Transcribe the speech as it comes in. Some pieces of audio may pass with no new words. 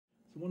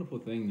It's a wonderful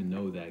thing to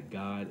know that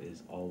God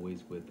is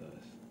always with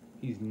us.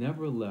 He's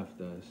never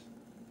left us,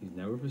 He's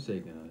never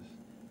forsaken us,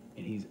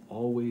 and He's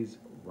always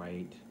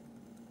right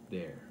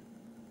there.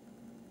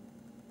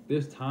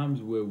 There's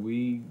times where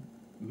we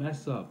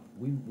mess up.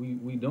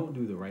 We don't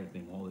do the right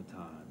thing all the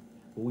time.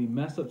 But we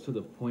mess up to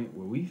the point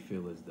where we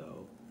feel as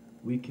though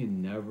we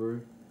can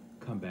never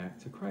come back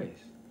to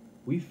Christ.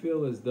 We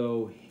feel as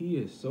though He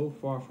is so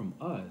far from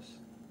us.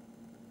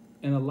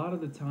 And a lot of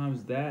the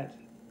times that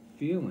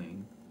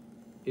feeling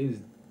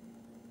is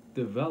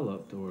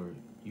developed, or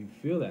you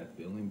feel that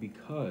feeling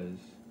because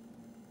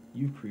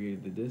you've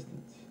created the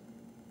distance.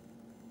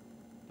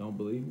 Don't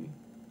believe me?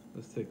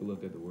 Let's take a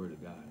look at the Word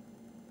of God.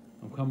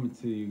 I'm coming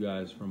to you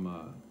guys from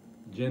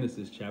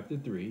Genesis chapter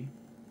 3,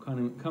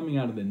 coming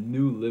out of the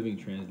New Living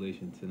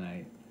Translation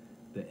tonight,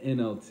 the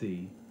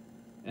NLT.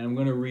 And I'm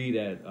going to read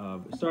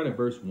start at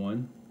verse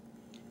 1,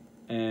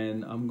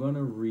 and I'm going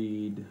to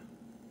read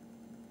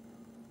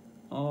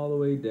all the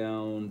way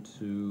down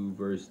to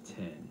verse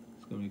 10.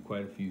 It's going to be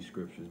quite a few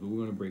scriptures, but we're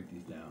going to break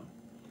these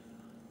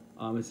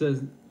down. It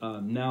says,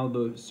 Now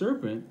the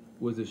serpent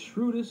was the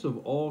shrewdest of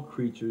all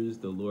creatures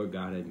the Lord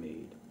God had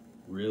made.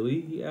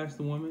 Really? He asked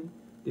the woman.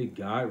 Did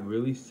God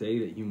really say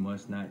that you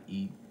must not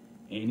eat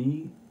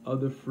any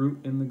of the fruit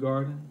in the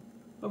garden?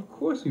 Of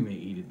course we may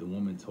eat it, the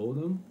woman told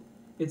him.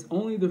 It's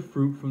only the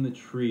fruit from the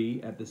tree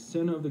at the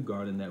center of the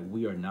garden that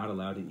we are not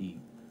allowed to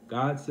eat.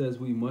 God says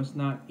we must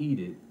not eat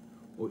it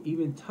or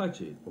even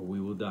touch it, or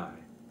we will die.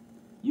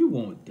 You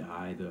won't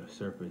die, the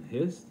serpent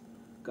hissed.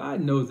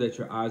 God knows that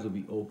your eyes will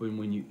be open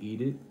when you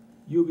eat it.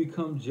 You'll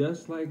become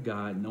just like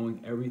God,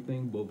 knowing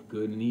everything, both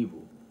good and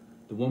evil.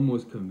 The woman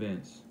was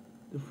convinced.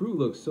 The fruit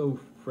looked so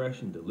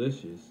fresh and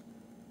delicious,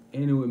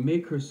 and it would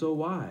make her so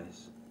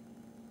wise.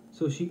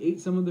 So she ate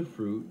some of the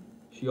fruit.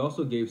 She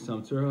also gave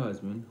some to her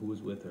husband, who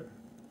was with her.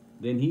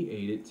 Then he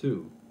ate it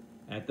too.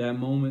 At that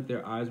moment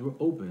their eyes were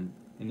opened,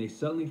 and they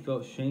suddenly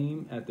felt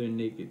shame at their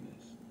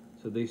nakedness.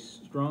 So they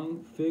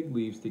strung fig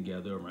leaves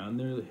together around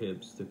their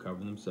hips to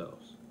cover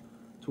themselves.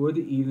 Toward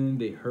the evening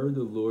they heard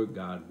the Lord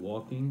God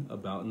walking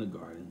about in the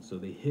garden, so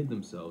they hid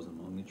themselves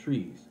among the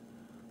trees.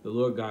 The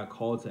Lord God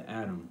called to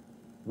Adam,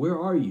 "Where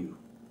are you?"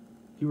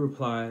 He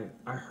replied,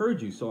 "I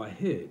heard you, so I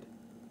hid.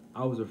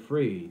 I was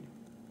afraid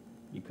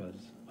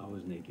because I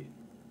was naked."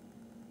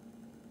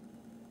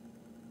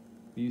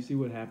 Do you see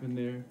what happened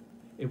there?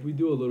 If we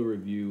do a little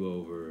review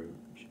over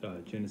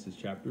Genesis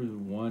chapters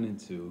 1 and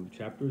 2,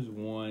 chapters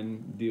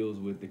 1 deals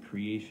with the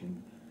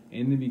creation.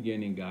 In the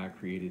beginning, God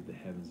created the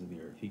heavens and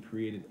the earth. He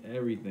created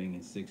everything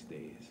in 6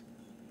 days.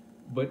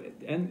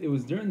 And it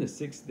was during the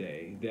sixth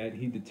day that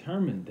He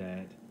determined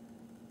that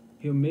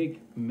He'll make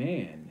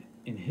man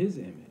in His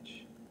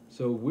image.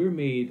 So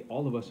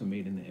all of us are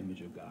made in the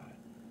image of God.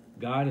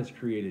 God has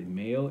created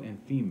male and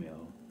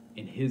female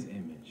in His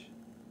image.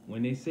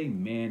 When they say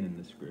man in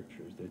the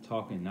scriptures, they're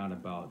talking not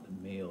about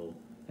the male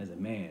as a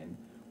man.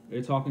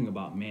 They're talking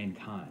about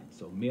mankind.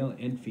 So male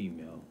and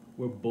female,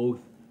 we're both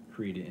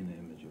created in the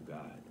image of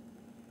God.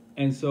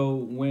 And so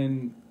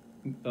when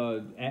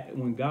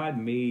God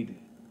made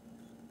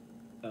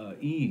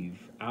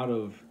Eve out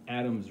of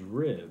Adam's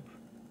rib,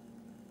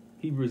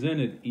 He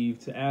presented Eve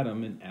to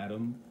Adam, and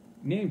Adam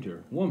named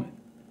her woman.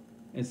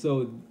 And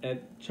so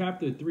at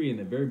chapter 3, in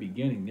the very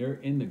beginning, they're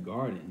in the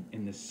garden,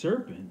 and the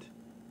serpent,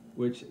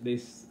 which they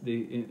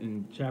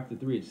in chapter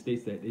 3, it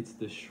states that it's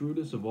the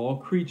shrewdest of all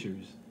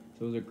creatures.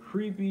 So it was a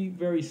creepy,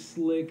 very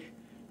slick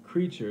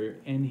creature,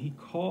 and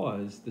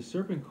the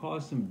serpent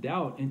caused some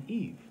doubt in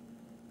Eve.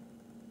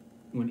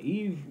 When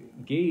Eve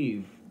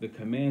gave the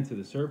command to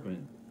the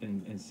serpent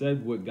and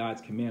said what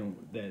God's command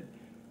that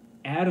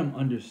Adam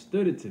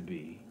understood it to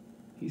be,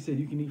 he said,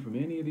 "You can eat from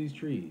any of these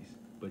trees,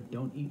 but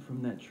don't eat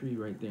from that tree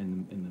right there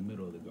in the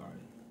middle of the garden."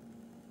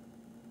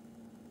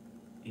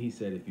 He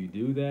said, "If you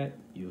do that,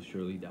 you'll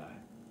surely die."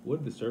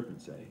 What did the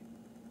serpent say?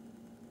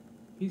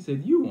 He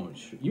said, "You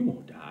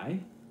won't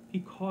die." He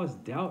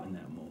caused doubt in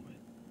that moment.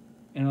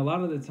 And a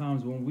lot of the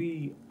times when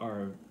we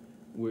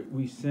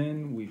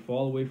sin, we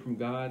fall away from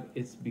God,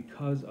 it's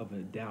because of a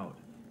doubt.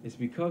 It's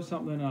because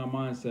something in our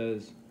mind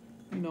says,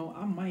 I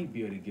might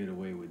be able to get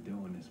away with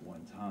doing this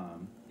one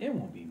time. It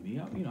won't be me.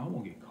 I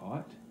won't get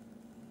caught.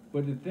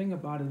 But the thing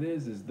about it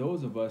is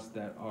those of us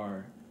that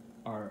are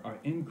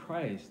in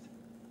Christ,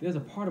 there's a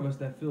part of us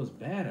that feels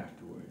bad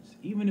afterwards.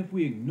 Even if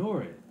we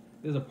ignore it,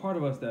 there's a part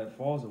of us that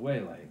falls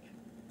away like,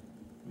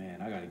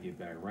 man, I got to get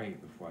back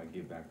right before I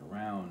get back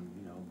around,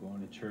 going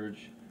to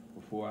church,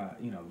 before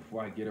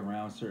I get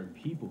around certain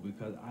people,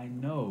 because I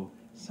know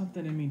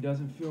something in me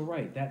doesn't feel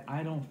right. That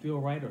I don't feel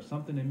right, or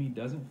something in me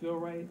doesn't feel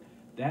right,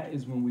 that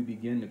is when we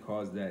begin to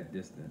cause that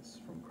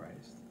distance from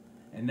Christ.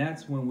 And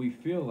that's when we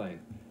feel like,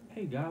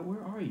 hey, God,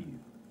 where are you?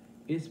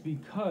 It's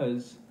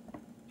because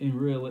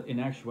in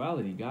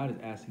actuality, God is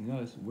asking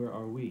us, where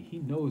are we? He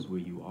knows where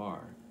you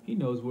are. He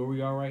knows where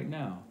we are right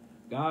now.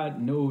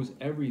 God knows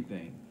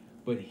everything,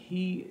 but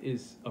He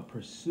is a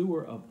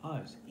pursuer of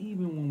us,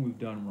 even when we've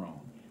done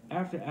wrong.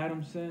 After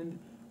Adam sinned,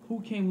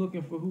 who came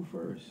looking for who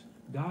first?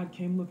 God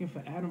came looking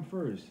for Adam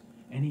first,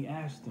 and He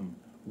asked him,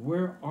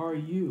 Where are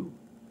you?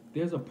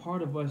 There's a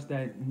part of us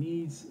that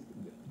needs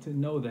to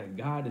know that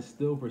God is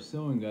still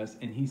pursuing us,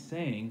 and he's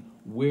saying,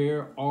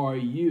 where are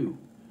you?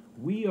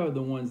 We are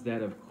the ones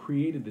that have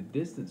created the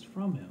distance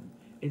from him.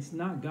 It's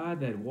not God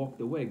that walked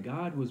away.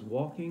 God was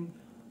walking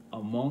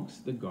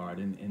amongst the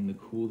garden in the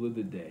cool of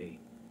the day,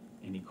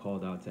 and he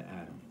called out to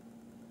Adam.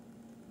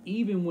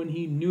 Even when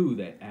he knew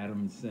that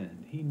Adam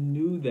sinned, he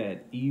knew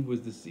that Eve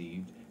was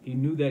deceived, he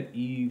knew that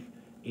Eve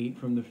ate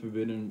from the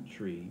forbidden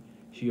tree.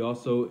 She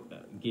also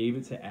gave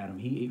it to Adam.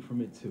 He ate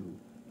from it too.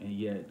 And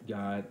yet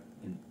God,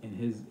 in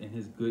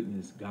his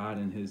goodness, God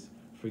in his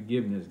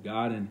forgiveness,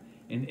 God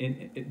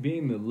and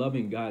being the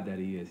loving God that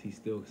he is, he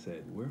still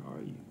said, where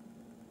are you?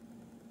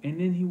 And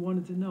then he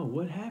wanted to know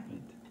what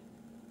happened.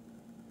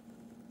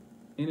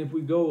 And if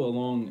we go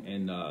along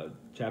in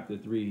chapter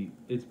 3,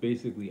 it's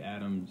basically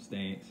Adam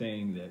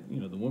saying that,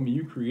 the woman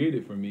you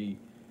created for me,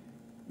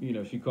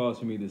 she caused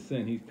for me to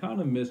sin. He's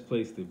kind of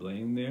misplaced the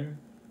blame there,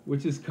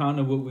 which is kind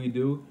of what we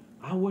do.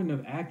 I wouldn't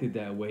have acted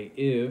that way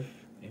if,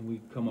 and we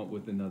come up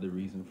with another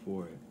reason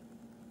for it.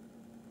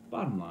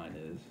 Bottom line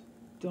is,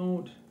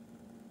 don't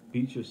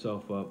beat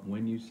yourself up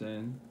when you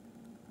sin.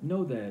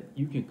 Know that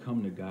you can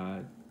come to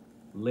God,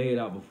 lay it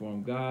out before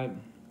him. God,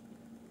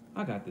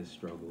 I got this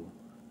struggle.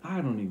 I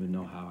don't even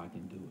know how I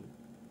can do it.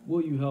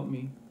 Will you help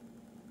me?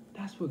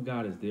 That's what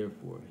God is there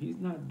for. He's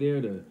not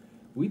there to,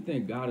 we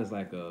think God is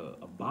like a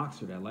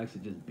boxer that likes to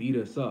just beat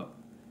us up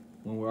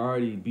when we're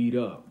already beat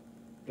up.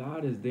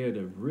 God is there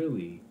to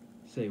really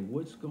say,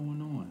 what's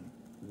going on?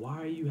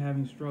 Why are you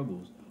having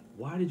struggles?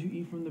 Why did you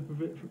eat from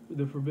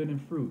the forbidden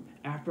fruit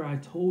after I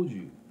told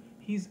you?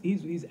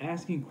 He's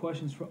asking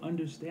questions for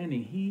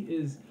understanding.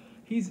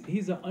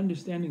 He's an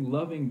understanding,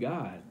 loving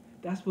God.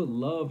 That's what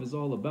love is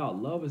all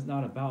about. Love is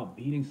not about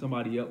beating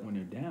somebody up when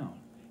they're down.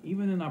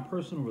 Even in our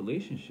personal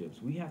relationships,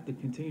 we have to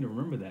continue to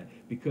remember that,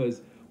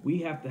 because we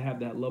have to have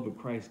that love of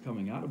Christ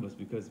coming out of us,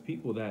 because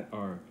people that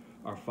are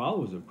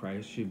followers of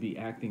Christ should be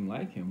acting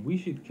like him. We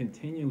should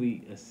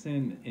continually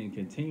ascend and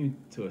continue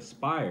to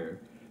aspire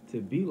to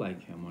be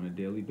like him on a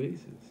daily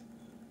basis.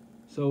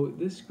 So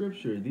these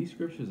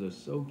scriptures are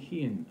so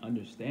key in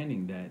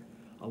understanding that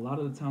a lot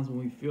of the times when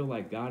we feel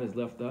like God has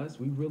left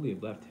us, we really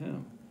have left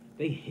him.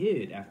 They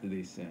hid after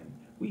they sin.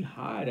 We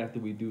hide after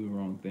we do the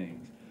wrong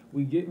things.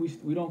 We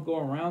don't go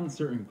around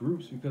certain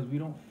groups because we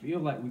don't feel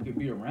like we could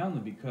be around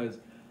them, because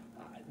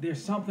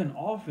there's something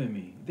off in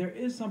me. There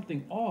is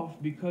something off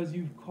because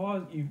you've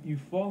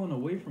fallen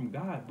away from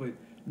God, but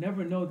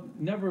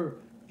never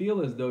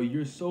feel as though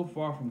you're so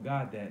far from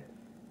God that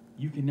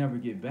you can never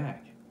get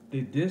back.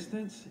 The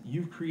distance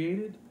you've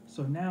created,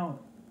 so now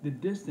the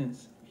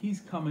distance,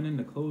 he's coming in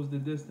to close the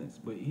distance,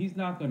 but he's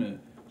not going to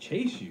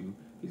chase you.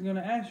 He's going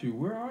to ask you,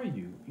 where are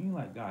you? And you're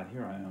like, God,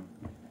 here I am.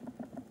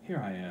 Here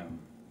I am.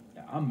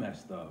 I'm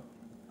messed up.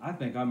 I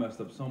think I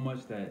messed up so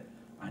much that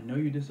I know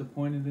you're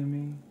disappointed in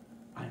me.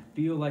 I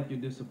feel like you're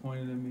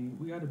disappointed in me.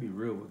 We got to be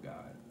real with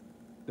God.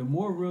 The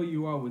more real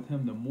you are with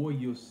him, the more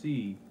you'll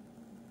see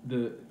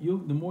the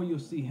more you'll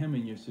see him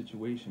in your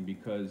situation,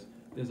 because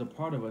there's a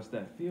part of us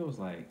that feels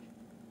like,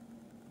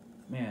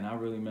 man, I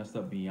really messed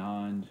up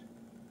beyond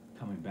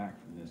coming back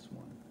from this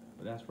one.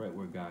 But that's right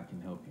where God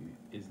can help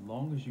you. As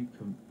long as you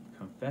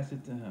confess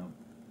it to him.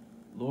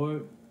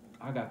 Lord,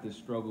 I got this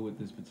struggle with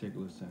this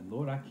particular sin.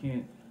 Lord, I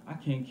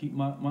can't keep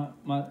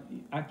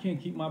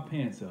my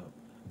pants up.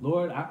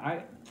 Lord,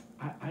 I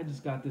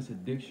just got this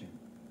addiction.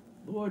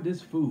 Lord,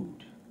 this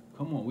food.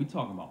 Come on, we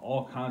talking about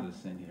all kinds of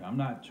sin here. I'm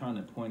not trying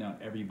to point out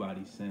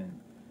everybody's sin.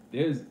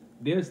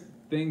 There's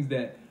things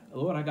that,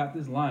 Lord, I got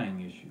this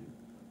lying issue.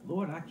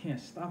 Lord, I can't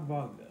stop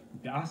about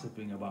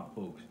gossiping about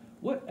folks.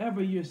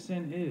 Whatever your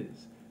sin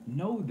is,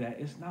 know that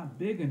it's not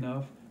big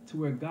enough to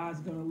where God's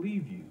going to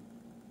leave you.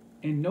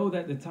 And know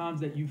that the times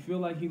that you feel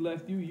like he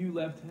left you, you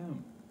left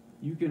him.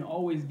 You can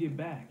always get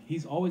back.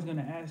 He's always going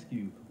to ask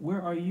you,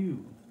 where are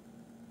you?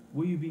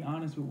 Will you be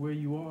honest with where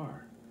you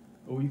are?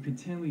 Or will you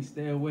continually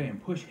stay away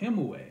and push him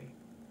away?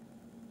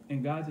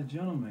 And God's a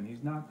gentleman.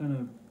 He's not going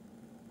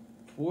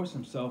to force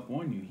himself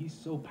on you. He's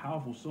so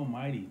powerful, so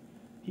mighty.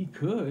 He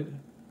could,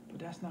 but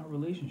that's not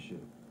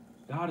relationship.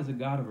 God is a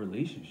God of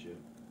relationship.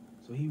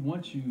 So he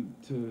wants you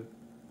to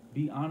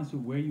be honest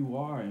with where you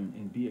are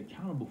and be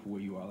accountable for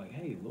where you are. Like,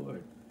 hey,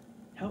 Lord,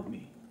 help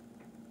me.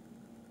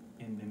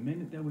 And the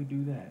minute that we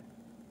do that,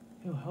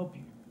 he'll help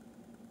you.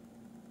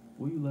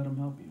 Will you let him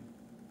help you?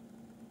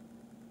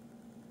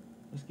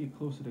 Let's get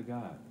closer to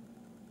God.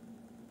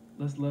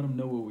 Let's let him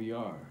know where we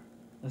are.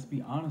 Let's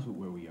be honest with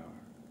where we are.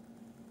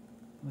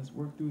 Let's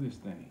work through this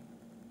thing.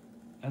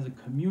 As a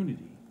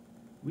community,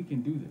 we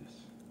can do this.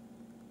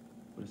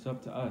 But it's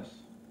up to us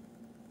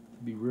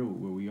to be real with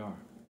where we are.